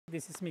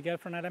This is Miguel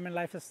from Element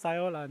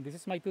Lifestyle, and this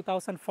is my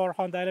 2004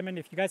 Honda Element.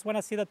 If you guys want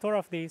to see the tour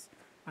of this,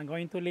 I'm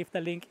going to leave the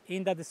link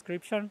in the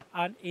description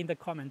and in the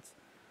comments.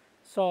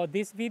 So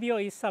this video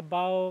is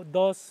about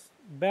those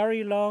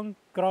very long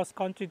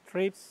cross-country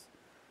trips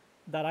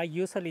that I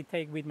usually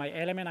take with my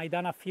Element. I've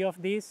done a few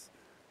of these,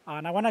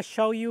 and I want to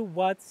show you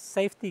what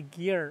safety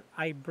gear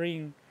I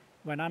bring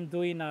when I'm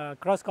doing a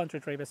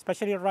cross-country trip,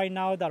 especially right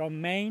now that on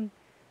Maine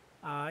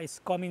is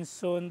coming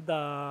soon,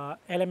 the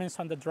Elements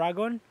on the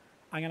Dragon.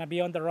 I'm going to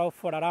be on the road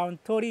for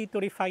around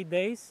 30-35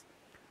 days.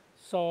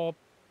 So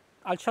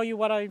I'll show you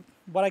what I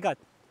got.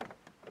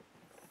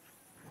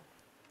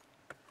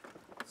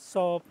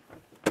 So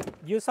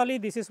usually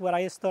this is where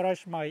I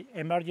storage my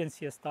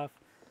emergency stuff.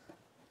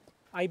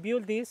 I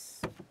built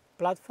this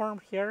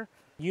platform here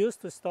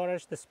used to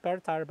storage the spare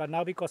tire, but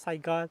now because I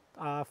got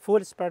a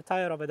full spare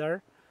tire over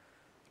there,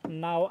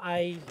 now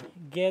I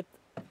get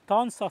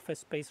tons of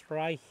space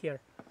right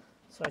here.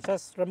 So I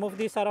just remove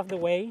this out of the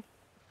way.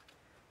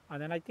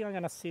 And then I think I'm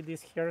gonna see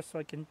this here so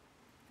I can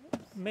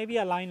maybe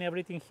align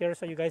everything here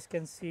so you guys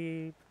can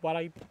see what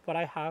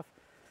I have.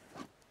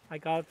 I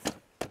got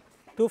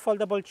 2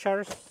 foldable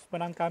chairs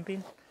when I'm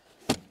camping.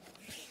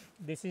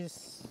 This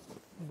is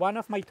one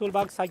of my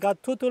toolbox. I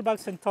got 2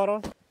 toolboxes in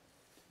total.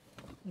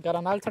 Got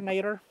an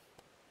alternator.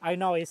 I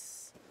know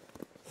it's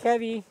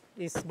heavy,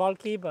 it's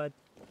bulky, but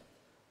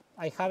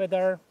I have it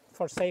there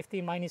for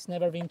safety. Mine is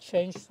never been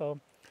changed. So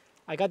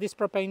I got this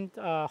propane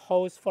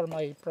hose for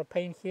my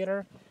propane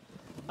heater.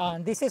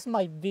 And this is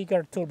my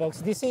bigger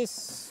toolbox. This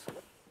is,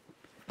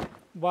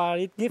 well,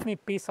 it gives me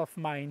peace of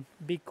mind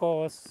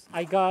because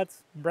I got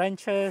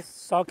branches,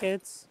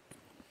 sockets.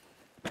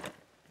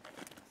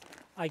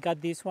 I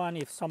got this one.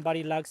 If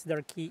somebody locks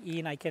their key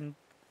in, I can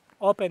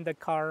open the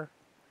car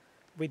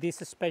with this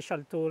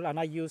special tool. And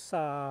I use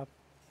a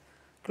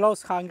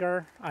clothes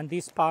hanger and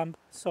this pump.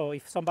 So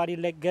if somebody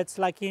gets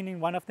locked in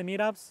one of the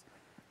meetups,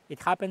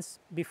 it happens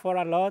before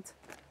a lot,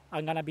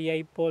 I'm gonna be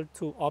able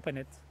to open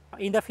it.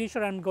 In the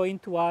future, I'm going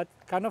to add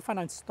kind of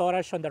an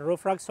storage on the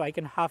roof rack so I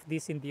can have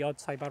this in the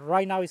outside. But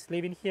right now it's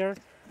living here.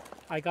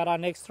 I got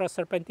an extra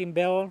Serpentine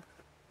Belt.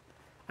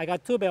 I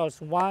got 2 belts,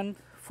 one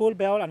full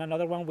belt and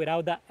another one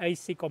without the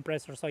AC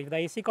compressor. So if the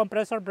AC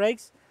compressor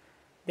breaks,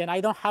 then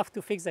I don't have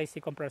to fix the AC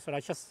compressor.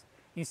 I just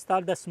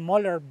install the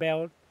smaller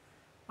belt,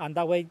 and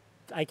that way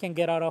I can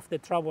get out of the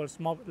troubles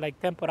like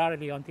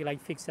temporarily until I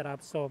fix it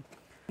up. So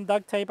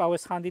duct tape,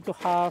 always handy to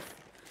have.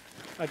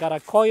 I got a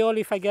coil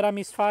if I get a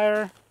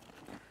misfire.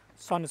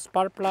 Some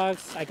spark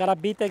plugs. I got a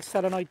Vtec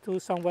Solenoid too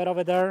somewhere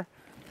over there.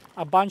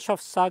 A bunch of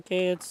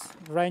sockets,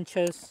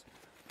 wrenches,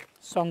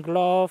 some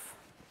glove,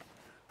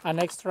 an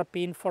extra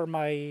pin for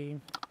my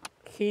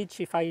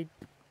hitch if I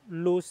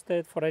lose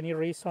it for any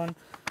reason,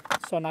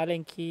 some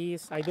Allen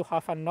keys. I do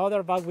have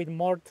another bag with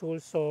more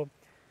tools. So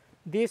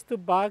these 2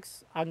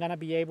 bags, I'm gonna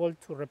be able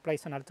to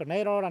replace an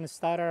alternator, and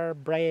starter,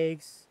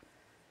 brakes,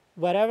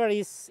 whatever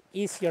is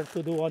easier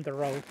to do on the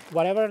road,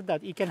 whatever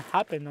that it can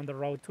happen on the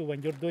road too when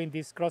you're doing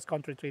these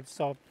cross-country trips.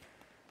 So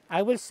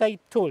I will say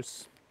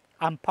tools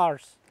and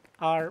parts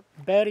are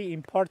very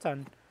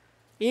important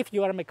if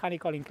you are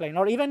mechanical inclined,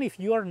 or even if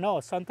you are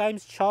not.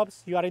 Sometimes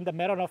shops, you are in the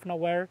middle of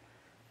nowhere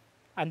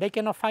and they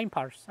cannot find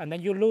parts, and then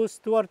you lose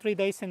 2 or 3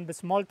 days in the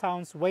small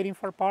towns waiting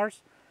for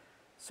parts.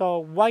 So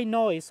why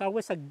not? It's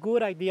always a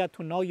good idea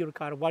to know your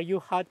car, what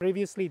you had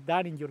previously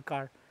done in your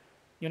car.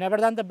 You never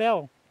done the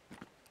belt,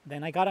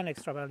 then I got an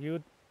extra belt.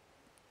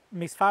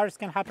 Misfires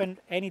can happen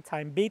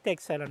anytime. Vtec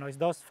Solenoid,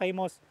 those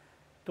famous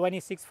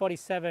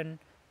 2647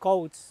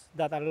 codes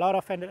that a lot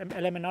of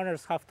element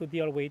owners have to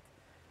deal with.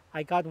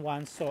 I got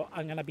one, so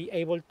I'm gonna be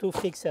able to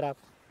fix it up.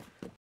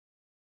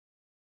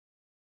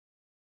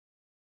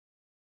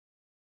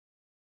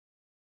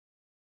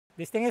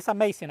 This thing is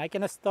amazing. I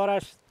can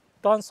storage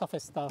tons of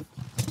stuff.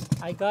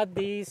 I got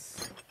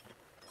this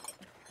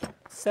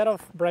set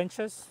of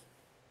branches.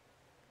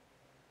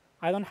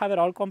 I don't have it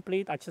all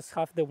complete. I just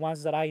have the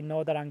ones that I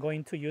know that I'm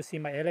going to use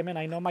in my Element.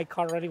 I know my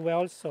car really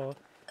well, so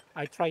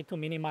I try to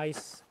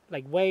minimize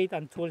like weight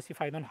and tools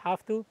if I don't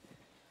have to.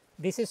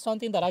 This is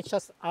something that I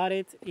just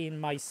added in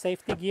my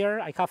safety gear.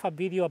 I have a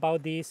video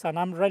about this and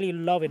I'm really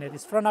loving it.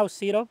 It's from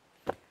Zero,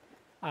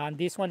 and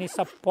this one is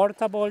a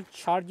portable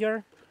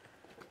charger,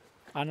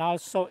 and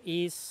also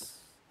is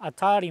a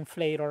tire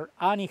inflator,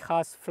 and it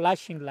has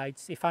flashing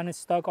lights if I'm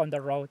stuck on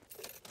the road.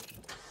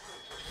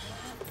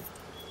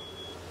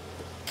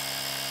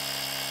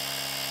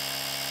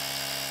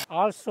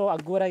 Also a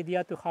good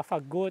idea to have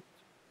a good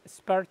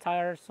spare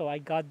tire, so I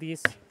got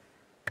this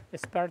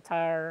spare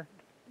tire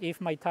if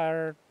my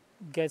tire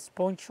gets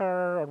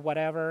punctured or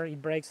whatever,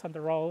 it breaks on the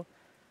road.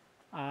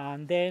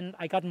 And then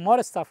I got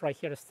more stuff right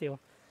here still.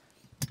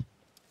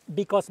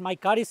 Because my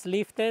car is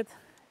lifted,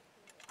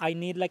 I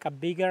need like a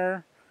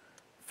bigger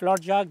floor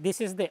jog. This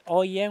is the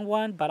OEM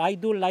one, but I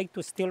do like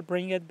to still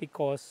bring it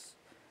because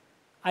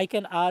I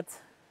can add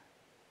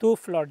 2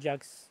 floor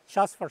jacks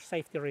just for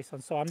safety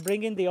reasons. So I'm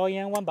bringing the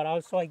OEM one, but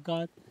also I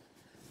got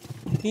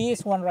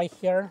this one right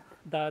here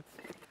that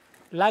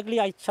luckily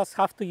I just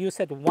have to use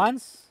it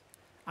once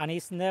and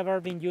it's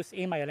never been used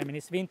in my element.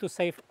 It's been to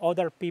save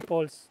other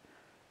people's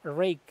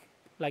rig.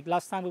 Like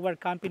last time we were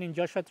camping in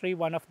Joshua Tree,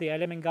 one of the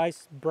element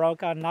guys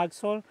broke an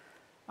axle,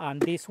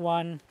 and this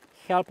one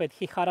helped it.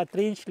 He had a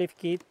 3-inch lift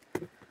kit,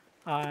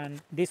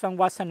 and this one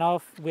was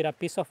enough with a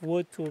piece of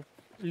wood to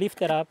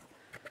lift it up.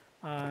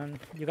 And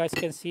you guys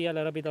can see a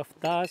little bit of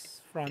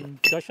dust from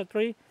Joshua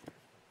Tree,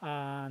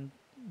 and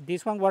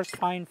this one works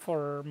fine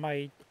for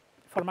my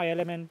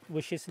element,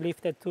 which is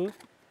lifted too.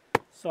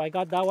 So I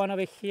got that one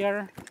over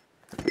here,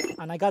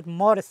 and I got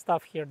more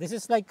stuff here. This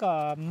is like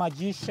a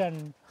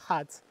magician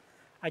hat.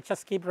 I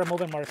just keep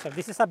removing more stuff.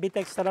 This is a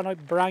Vtec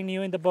Solenoid, brand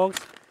new in the box,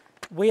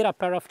 with a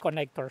pair of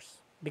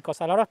connectors, because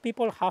a lot of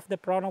people have the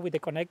problem with the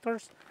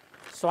connectors.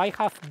 So I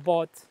have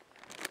bought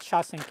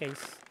just in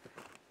case.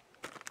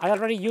 I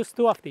already used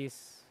 2 of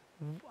these.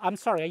 I'm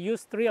sorry, I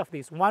used 3 of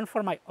these. 1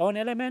 for my own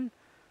element,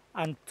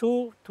 and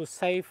 2 to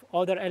save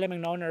other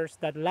element owners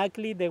that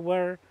likely they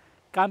were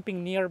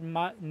camping near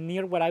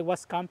where I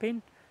was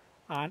camping,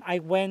 and I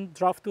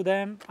drove to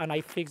them, and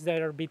I fixed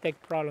their Vtec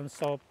problem.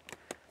 So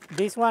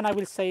this one I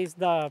will say is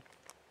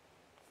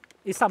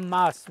it's a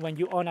must when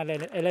you own an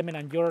element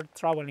and you're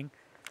traveling.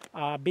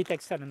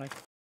 Vtec Solenoid.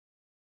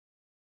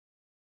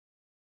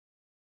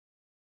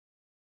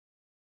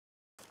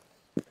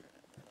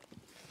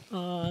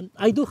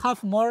 I do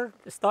have more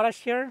storage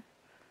here,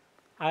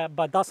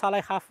 but that's all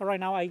I have for right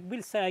now. I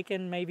will say I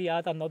can maybe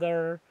add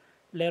another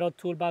little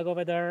tool bag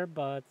over there,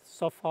 but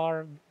so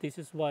far this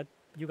is what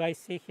you guys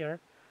see here.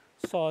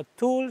 So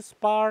tools,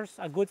 parts,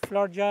 a good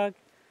floor jug,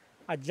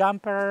 a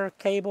jumper,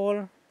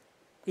 cable,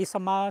 is a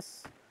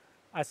must,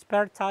 a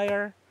spare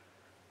tire,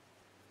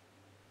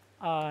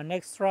 an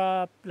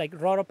extra like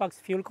Roropax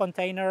fuel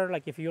container,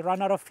 like if you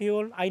run out of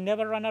fuel. I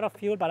never ran out of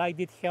fuel, but I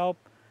did help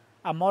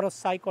a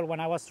motorcycle when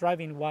I was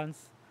driving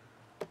once.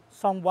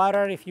 Some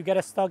water if you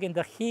get stuck in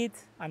the heat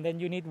and then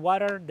you need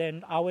water,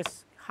 then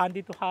always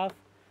handy to have.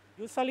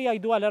 Usually I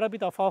do a little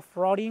bit of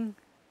off-roading,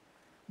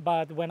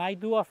 but when I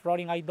do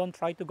off-roading, I don't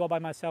try to go by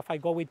myself. I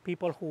go with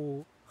people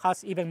who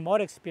has even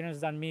more experience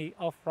than me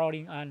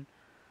off-roading, and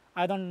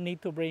I don't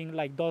need to bring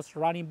like those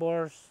running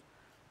boards.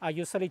 I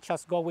usually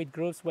just go with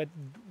groups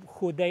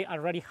who they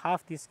already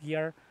have this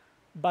gear,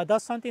 but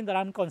that's something that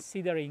I'm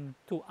considering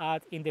to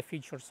add in the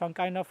future. Some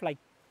kind of like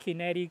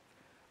kinetic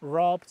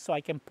rope so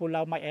I can pull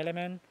out my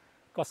element,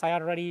 because I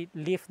already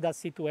lived that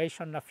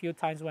situation a few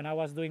times when I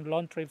was doing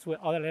long trips with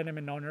other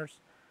element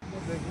owners.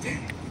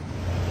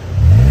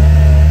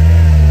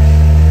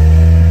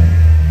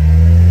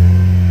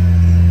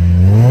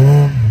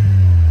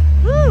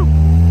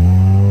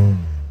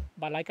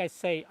 But like I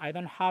say, I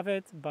don't have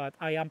it, but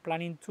I am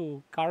planning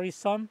to carry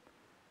some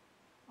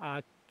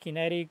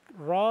kinetic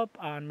rope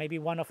and maybe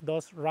one of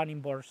those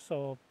running boards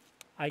so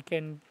I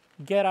can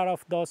get out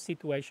of those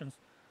situations.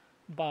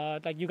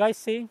 But like you guys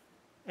see,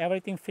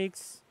 everything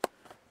fits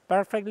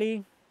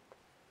perfectly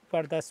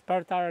where the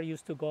spare tire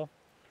used to go.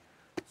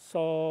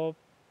 So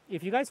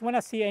if you guys want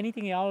to see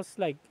anything else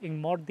like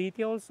in more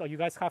details, or you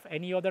guys have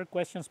any other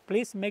questions,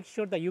 please make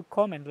sure that you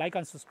comment, like,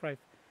 and subscribe.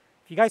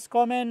 If you guys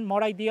comment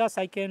more ideas,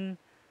 I can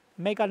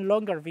make a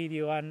longer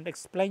video and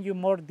explain you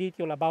more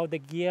detail about the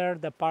gear,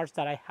 the parts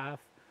that I have.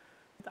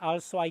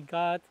 Also, I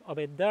got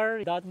over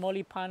there, that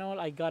molly panel,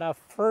 I got a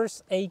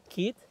first aid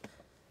kit,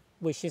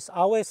 which is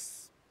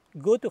always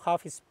good to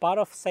have. It's part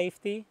of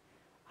safety.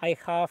 I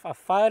have a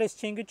fire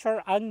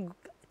extinguisher. I'm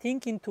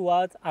thinking to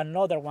add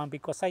another one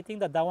because I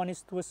think that one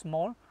is too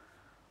small,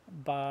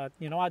 but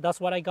you know, that's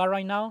what I got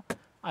right now.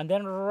 And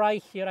then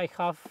right here I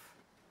have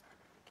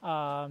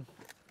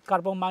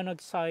carbon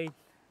monoxide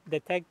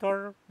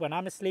detector. When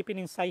I'm sleeping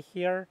inside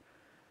here,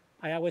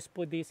 I always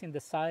put this in the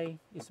side.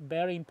 It's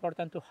very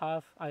important to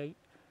have.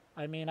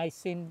 I mean, I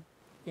seen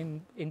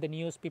in the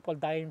news people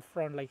dying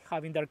from like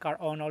having their car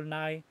on all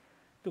night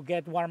to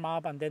get warm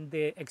up, and then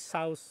the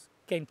exhaust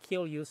can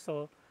kill you.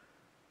 So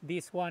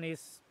this one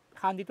is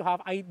handy to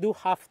have. I do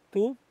have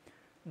 2.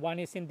 One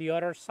is in the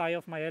other side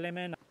of my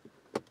element.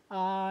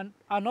 And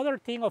another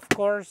thing, of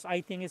course,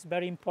 I think is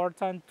very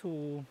important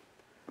to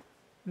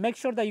make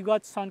sure that you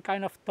got some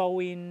kind of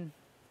towing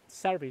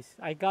service.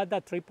 I got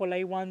that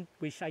AAA one,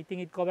 which I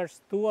think it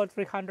covers 200 or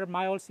 300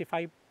 miles if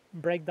I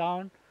break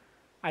down.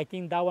 I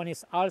think that one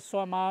is also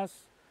a must.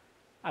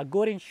 A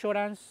good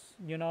insurance,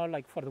 you know,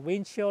 like for the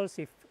windshields.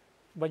 If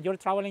when you're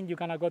traveling, you're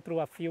gonna go through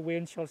a few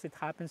windshields. It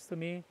happens to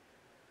me.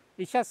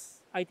 It's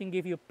just, I think,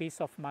 give you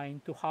peace of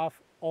mind to have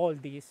all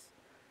these.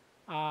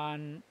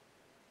 And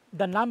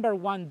the number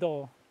one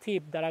though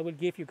tip that I will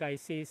give you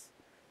guys is,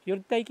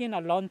 you're taking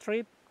a long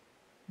trip,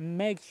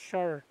 make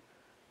sure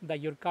that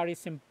your car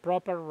is in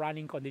proper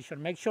running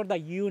condition. Make sure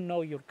that you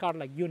know your car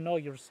like you know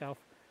yourself,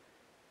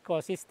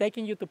 because it's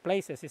taking you to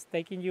places, it's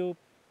taking you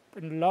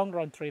in long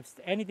run trips.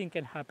 Anything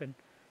can happen.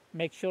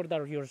 Make sure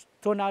that your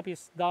tune-up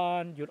is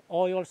done, your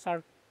oils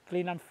are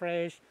clean and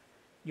fresh,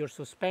 your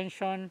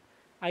suspension.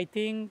 I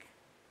think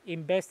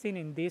investing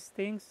in these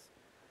things,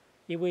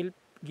 it will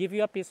give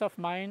you a peace of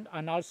mind,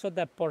 and also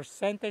the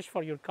percentage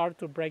for your car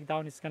to break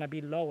down is going to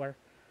be lower.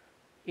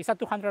 It's at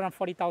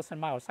 240,000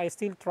 miles. I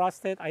still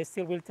trust it. I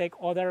still will take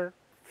other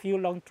few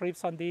long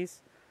trips on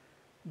this,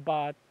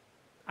 but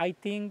I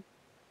think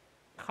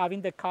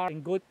having the car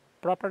in good,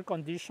 proper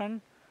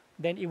condition,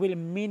 then it will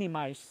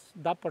minimize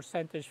that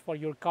percentage for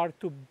your car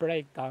to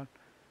break down.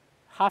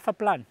 Have a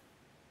plan,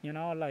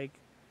 like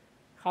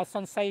have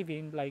some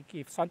saving. Like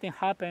if something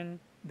happened,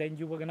 then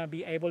you were gonna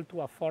be able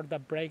to afford the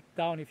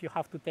breakdown if you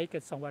have to take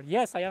it somewhere.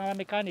 Yes, I am a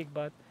mechanic,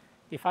 but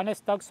if I'm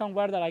stuck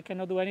somewhere that I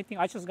cannot do anything,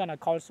 I'm just gonna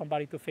call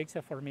somebody to fix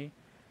it for me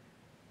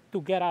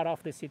to get out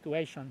of the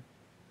situation.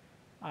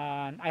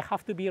 And I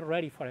have to be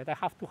ready for it. I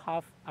have to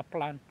have a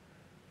plan.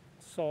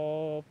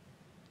 So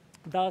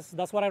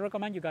that's what I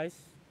recommend you guys.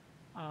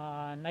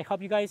 And I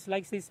hope you guys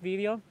like this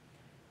video.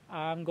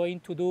 I'm going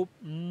to do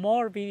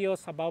more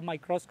videos about my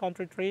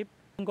cross-country trip.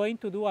 I'm going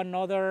to do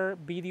another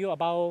video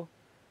about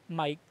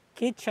my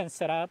kitchen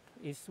setup,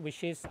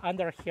 which is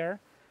under here.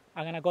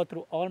 I'm gonna go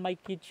through all my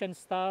kitchen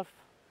stuff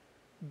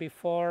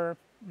before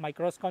my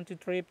cross-country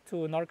trip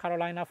to North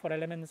Carolina for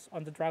Elements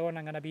on the Dragon.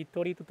 I'm gonna be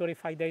 30 to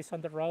 35 days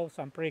on the road,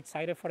 so I'm pretty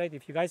excited for it.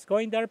 If you guys go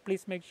in there,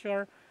 please make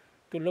sure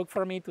to look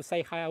for me, to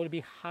say hi. I will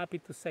be happy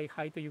to say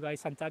hi to you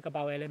guys and talk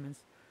about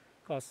Elements,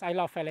 because I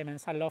love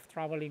Elements. I love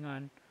traveling,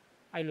 and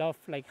I love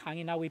like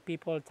hanging out with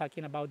people,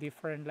 talking about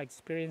different like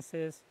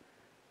experiences,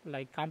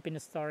 like camping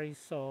stories.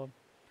 So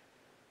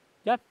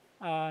yeah,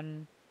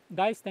 and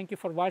guys, thank you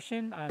for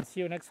watching, and see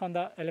you next on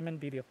the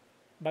Element video.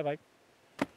 Bye bye.